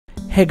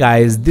Hey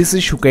guys, this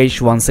is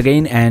Shukesh once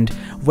again and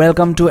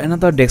welcome to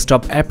another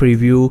desktop app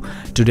review.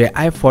 Today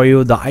I have for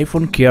you the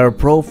iPhone Care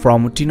Pro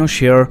from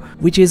Tenorshare,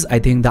 which is I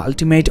think the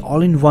ultimate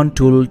all-in-one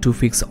tool to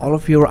fix all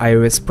of your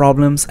iOS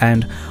problems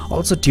and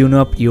also tune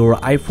up your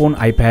iPhone,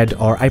 iPad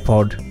or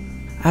iPod.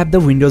 I have the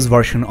Windows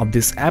version of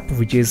this app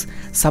which is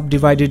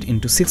subdivided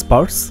into 6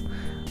 parts.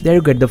 There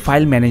you get the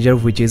file manager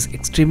which is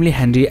extremely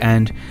handy,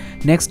 and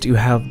next you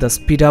have the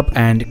speed up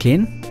and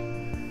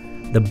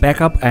clean, the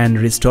backup and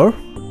restore,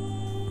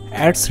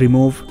 ads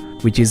remove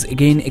which is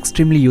again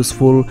extremely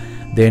useful,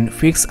 then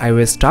fix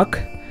iOS stuck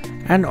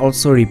and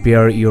also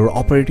repair your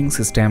operating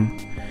system.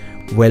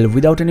 Well,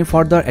 without any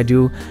further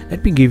ado,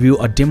 let me give you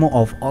a demo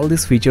of all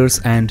these features,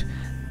 and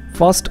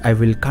first I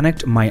will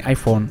connect my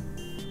iPhone.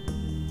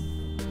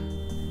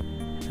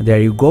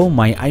 There you go,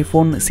 my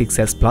iPhone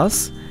 6s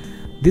Plus.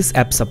 This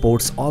app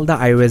supports all the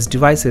iOS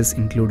devices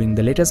including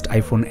the latest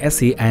iPhone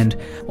SE and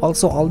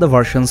also all the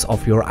versions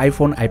of your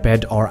iPhone,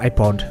 iPad or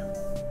iPod.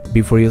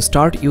 Before you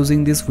start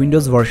using this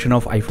Windows version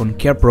of iPhone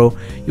Care Pro,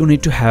 you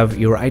need to have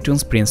your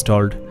iTunes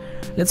pre-installed.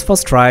 Let's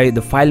first try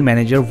the file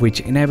manager, which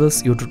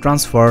enables you to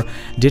transfer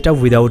data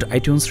without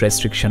iTunes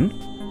restriction.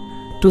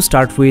 To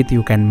start with,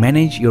 you can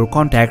manage your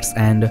contacts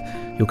and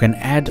you can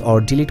add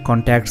or delete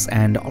contacts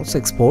and also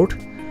export.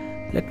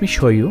 Let me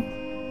show you.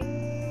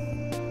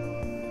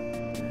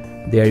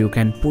 There you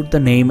can put the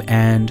name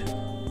and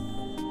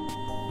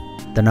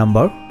the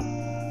number,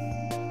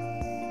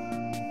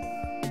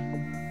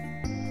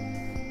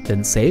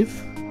 then save.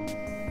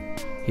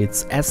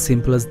 It's as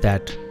simple as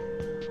that.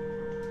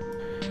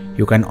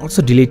 You can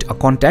also delete a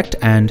contact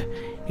and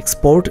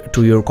export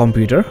to your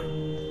computer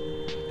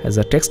as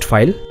a text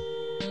file.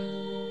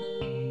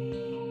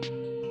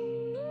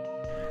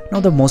 Now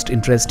the most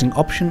interesting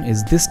option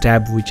is this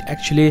tab, which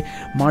actually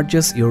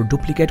merges your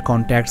duplicate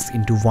contacts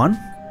into one.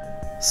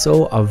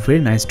 So a very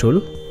nice tool.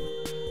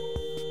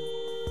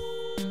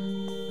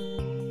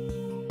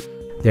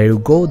 There you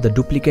go, the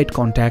duplicate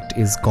contact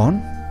is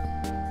gone.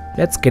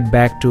 Let's get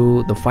back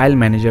to the file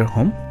manager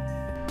home.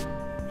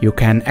 You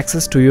can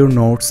access to your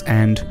notes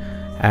and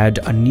add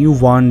a new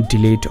one,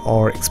 delete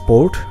or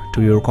export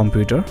to your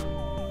computer.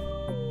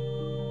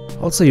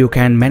 Also you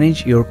can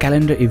manage your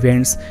calendar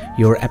events,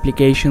 your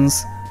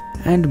applications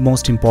and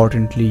most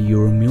importantly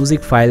your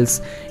music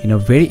files in a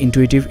very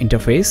intuitive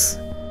interface.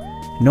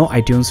 No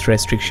iTunes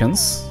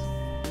restrictions.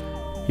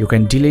 You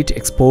can delete,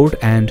 export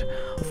and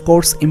of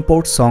course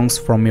import songs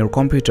from your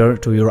computer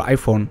to your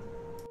iPhone.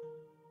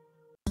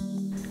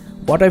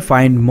 What I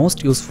find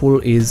most useful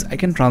is I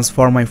can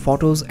transfer my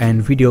photos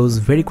and videos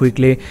very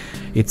quickly.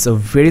 It's a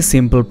very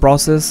simple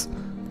process.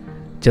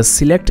 Just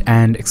select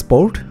and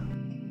export.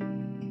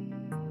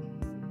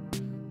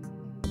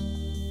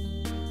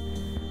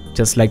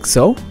 Just like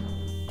so.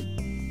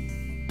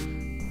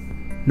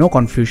 No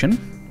confusion.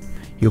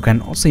 You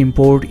can also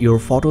import your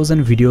photos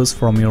and videos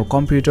from your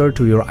computer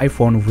to your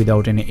iPhone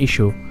without any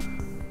issue.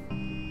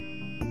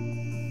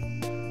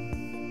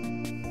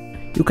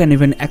 You can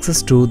even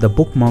access to the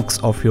bookmarks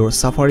of your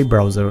Safari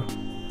browser.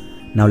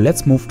 Now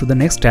let's move to the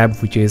next tab,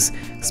 which is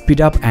Speed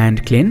Up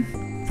and Clean,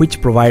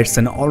 which provides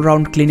an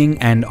all-round cleaning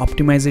and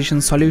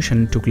optimization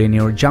solution to clean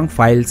your junk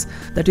files.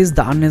 That is,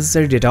 the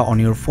unnecessary data on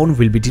your phone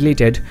will be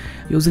deleted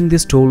using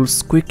these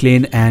tools Quick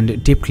Clean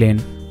and Deep Clean.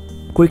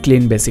 Quick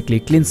Clean basically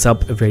cleans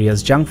up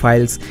various junk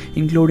files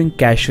including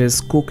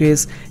caches,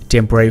 cookies,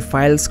 temporary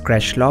files,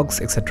 crash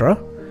logs,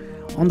 etc.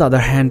 On the other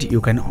hand, you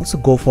can also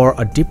go for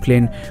a Deep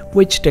Clean,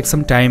 which takes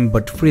some time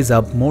but frees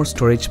up more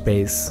storage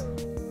space.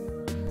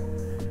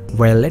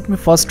 Well, let me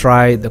first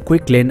try the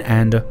Quick Clean,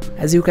 and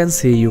as you can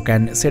see, you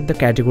can set the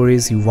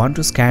categories you want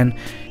to scan.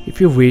 If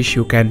you wish,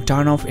 you can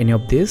turn off any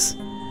of this.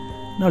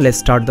 Now let's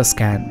start the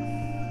scan.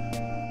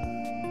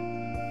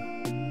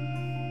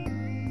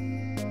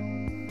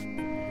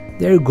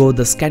 There you go,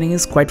 the scanning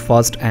is quite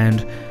fast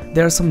and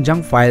there are some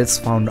junk files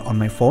found on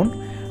my phone,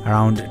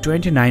 around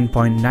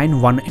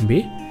 29.91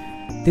 MB.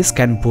 This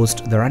can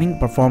boost the running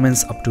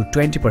performance up to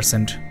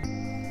 20%.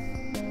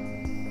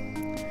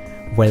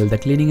 Well, the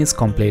cleaning is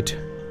complete.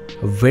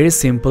 A very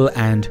simple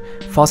and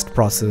fast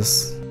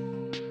process.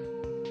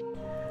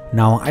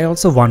 Now I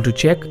also want to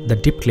check the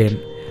Deep Clean.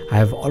 I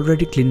have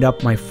already cleaned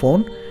up my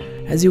phone.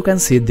 As you can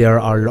see, there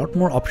are a lot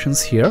more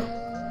options here,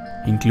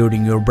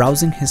 including your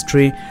browsing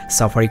history,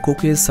 Safari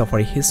cookies,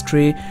 Safari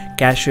history,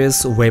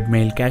 caches,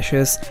 webmail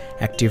caches,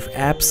 active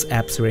apps,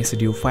 apps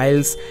residue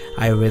files,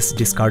 iOS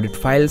discarded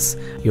files,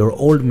 your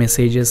old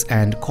messages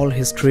and call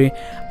history,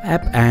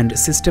 app and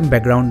system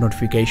background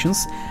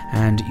notifications,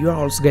 and you are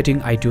also getting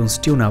iTunes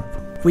tune-up,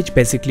 which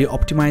basically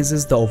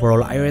optimizes the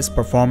overall iOS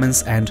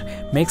performance and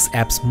makes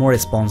apps more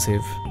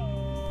responsive.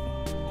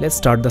 Let's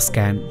start the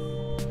scan.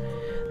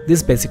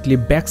 This basically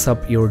backs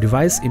up your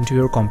device into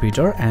your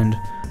computer and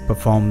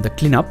perform the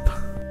cleanup.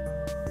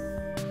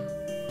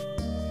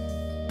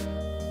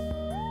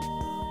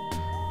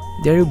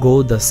 There you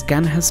go, the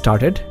scan has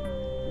started.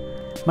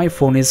 My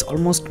phone is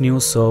almost new,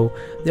 so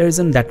there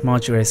isn't that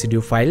much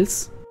residue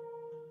files.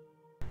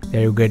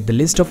 There you get the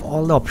list of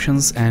all the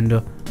options,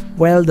 and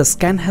Well, the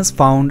scan has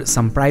found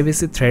some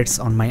privacy threats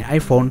on my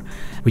iPhone,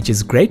 which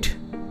is great.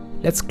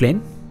 Let's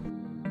clean.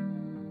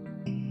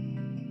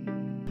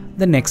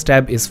 The next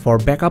tab is for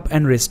backup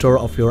and restore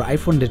of your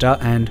iPhone data,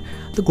 and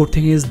the good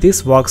thing is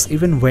this works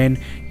even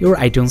when your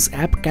iTunes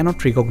app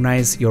cannot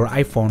recognize your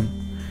iPhone.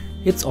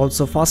 It's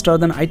also faster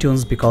than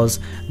iTunes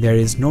because there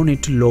is no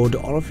need to load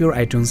all of your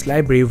iTunes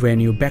library when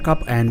you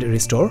backup and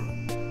restore.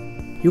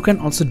 You can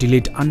also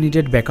delete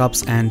unneeded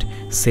backups and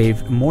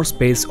save more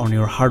space on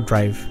your hard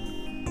drive.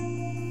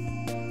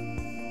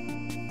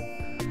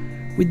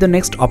 With the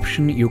next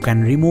option, you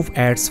can remove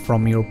ads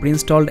from your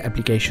pre-installed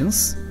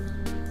applications.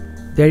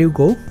 There you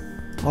go.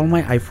 All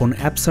my iPhone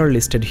apps are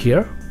listed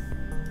here.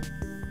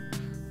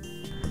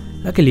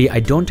 Luckily, I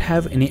don't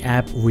have any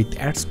app with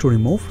ads to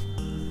remove.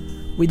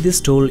 With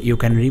this tool, you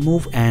can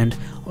remove and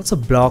also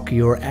block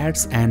your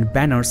ads and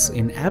banners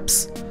in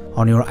apps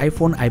on your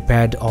iPhone,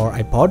 iPad or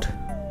iPod.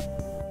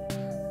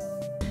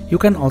 You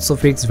can also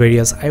fix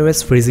various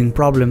iOS freezing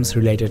problems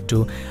related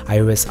to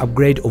iOS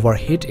upgrade,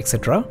 overheat,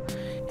 etc.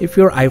 If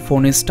your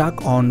iPhone is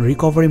stuck on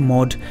recovery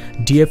mode,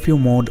 DFU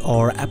mode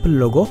or Apple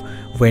logo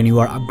when you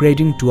are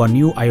upgrading to a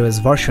new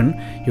iOS version,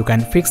 you can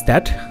fix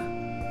that.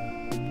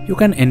 You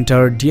can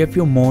enter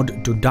DFU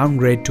mode to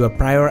downgrade to a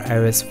prior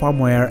iOS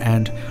firmware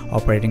and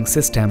operating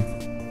system.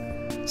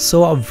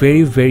 So a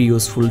very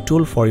useful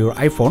tool for your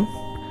iPhone.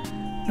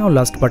 Now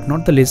last but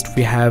not the least,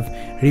 we have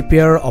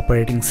repair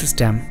operating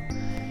system.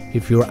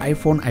 If your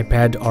iPhone,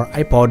 iPad or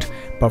iPod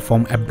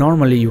perform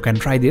abnormally, you can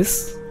try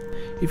this.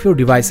 If your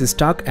device is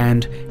stuck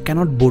and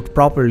cannot boot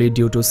properly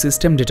due to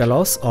system data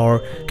loss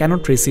or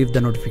cannot receive the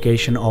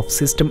notification of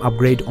system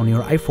upgrade on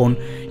your iPhone,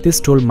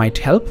 this tool might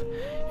help.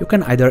 You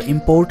can either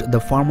import the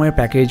firmware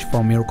package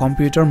from your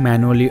computer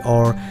manually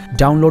or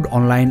download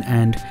online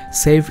and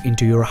save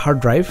into your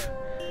hard drive.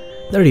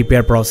 The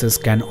repair process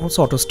can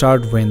also auto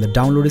start when the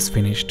download is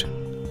finished.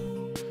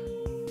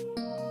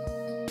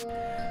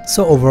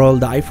 So overall,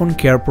 the iPhone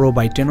Care Pro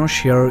by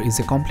Tenorshare is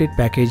a complete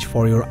package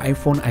for your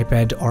iPhone,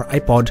 iPad or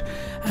iPod,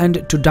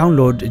 and to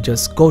download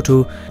just go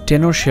to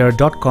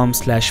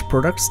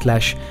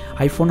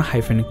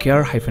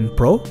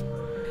tenorshare.com/product/iPhone-care-pro.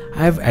 I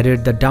have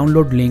added the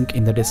download link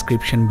in the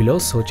description below,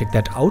 so check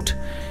that out.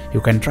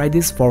 You can try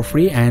this for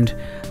free and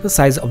the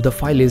size of the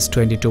file is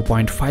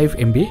 22.5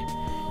 MB.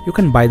 You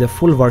can buy the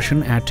full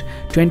version at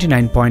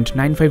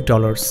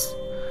 $29.95.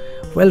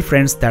 Well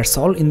friends, that's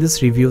all in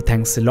this review.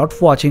 Thanks a lot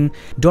for watching.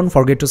 Don't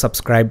forget to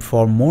subscribe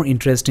for more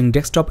interesting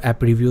desktop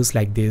app reviews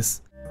like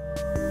this.